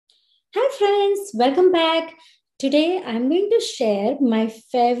Hi friends, welcome back. Today I'm going to share my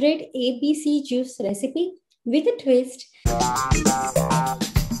favorite ABC juice recipe with a twist.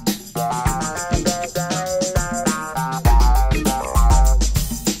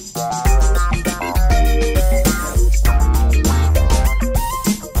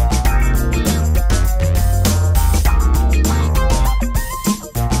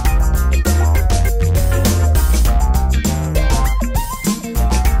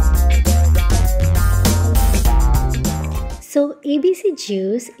 So ABC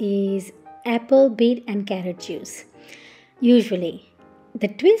juice is apple, beet and carrot juice. Usually, the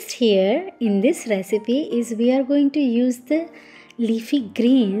twist here in this recipe is we are going to use the leafy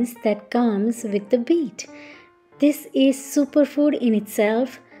greens that comes with the beet. This is superfood in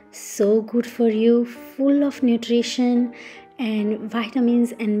itself, so good for you, full of nutrition and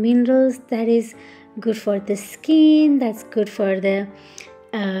vitamins and minerals. That is good for the skin, that's good for the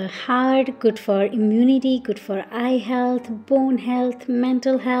heart, good for immunity, good for eye health, bone health,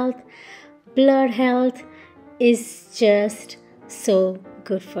 mental health, blood health. Is just so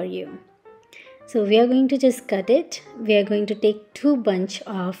good for you. So we are going to just cut it. We are going to take 2 bunch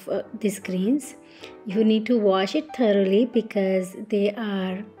of these greens. You need to wash it thoroughly because they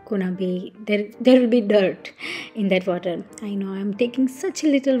are gonna be there will be dirt in that water. I know I'm taking such a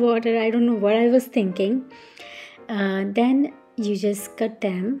little water. I don't know what I was thinking. Then you just cut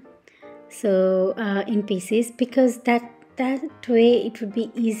them so in pieces, because that way it would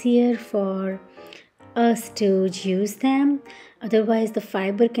be easier for us to juice them. Otherwise the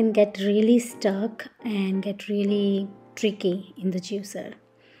fiber can get really stuck and get really tricky in the juicer.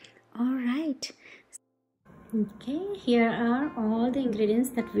 All right, okay, here are all the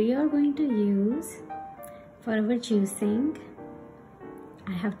ingredients that we are going to use for our juicing.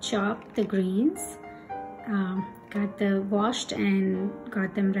 I have chopped the greens, got the washed and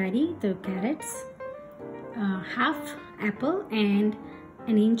got them ready, the carrots, half apple and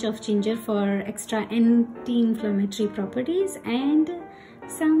an inch of ginger for extra anti-inflammatory properties, and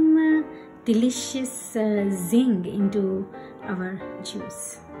some delicious zing into our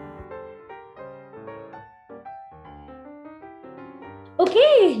juice.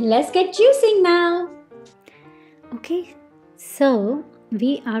 Okay, let's get juicing now. Okay, so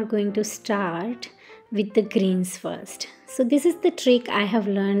we are going to start with the greens first. So this is the trick I have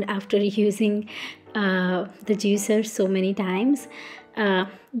learned after using the juicer so many times.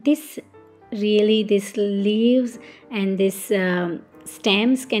 This leaves and this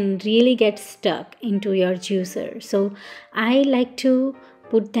stems can really get stuck into your juicer. So I like to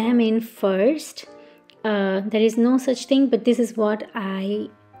put them in first. There is no such thing, but this is what I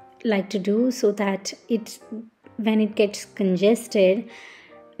like to do, so that when it gets congested,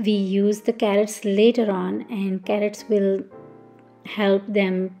 we use the carrots later on, and carrots will help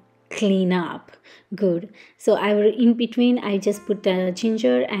them clean up good. So in between I just put the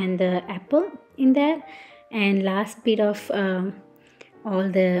ginger and the apple in there, and last bit of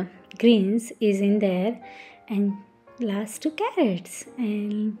all the greens is in there, and last 2 carrots,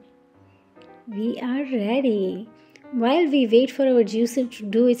 and we are ready. While we wait for our juicer to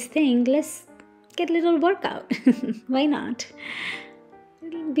do its thing, let's get a little workout. Why not?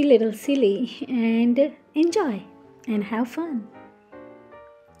 Be a little silly and enjoy and have fun.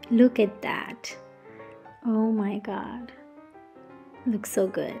 Look at that. Oh my god. Looks so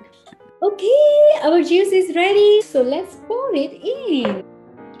good. Okay, our juice is ready. So let's pour it in.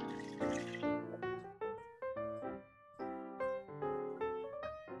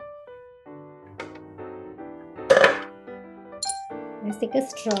 Let's take a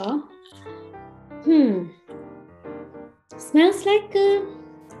straw. Smells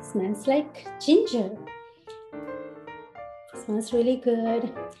like ginger. Smells really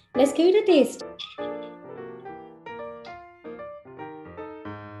good. Let's give it a taste.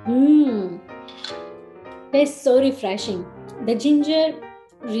 Tastes so refreshing. The ginger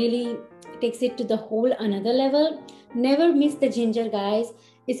really takes it to the whole another level. Never miss the ginger, guys.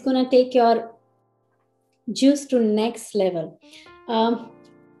 It's gonna take your juice to next level.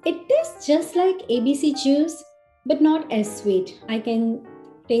 It tastes just like ABC juice, but not as sweet. I can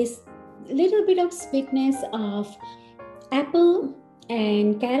taste a little bit of sweetness of apple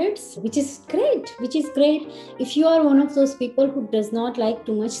and carrots, which is great. If you are one of those people who does not like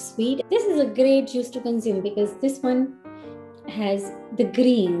too much sweet, this is a great juice to consume, because this one has the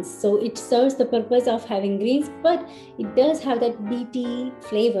greens, so it serves the purpose of having greens, but it does have that beety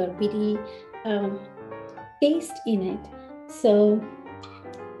flavor, beety taste in it. So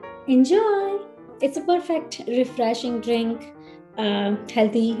enjoy. It's a perfect refreshing drink,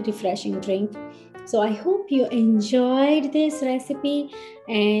 healthy refreshing drink. So I hope you enjoyed this recipe,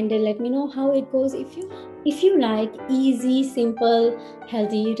 and let me know how it goes. If you like easy, simple,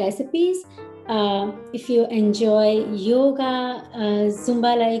 healthy recipes, if you enjoy yoga,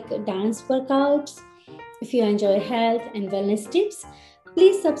 Zumba like dance workouts, if you enjoy health and wellness tips,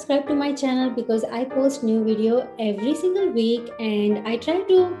 please subscribe to my channel because I post new video every single week and I try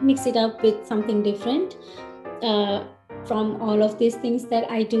to mix it up with something different from all of these things that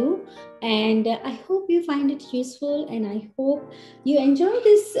I do. And I hope you find it useful, and I hope you enjoy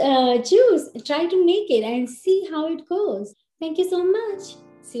this juice. Try to make it and see how it goes. Thank you so much.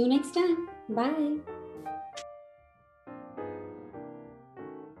 See you next time. Bye.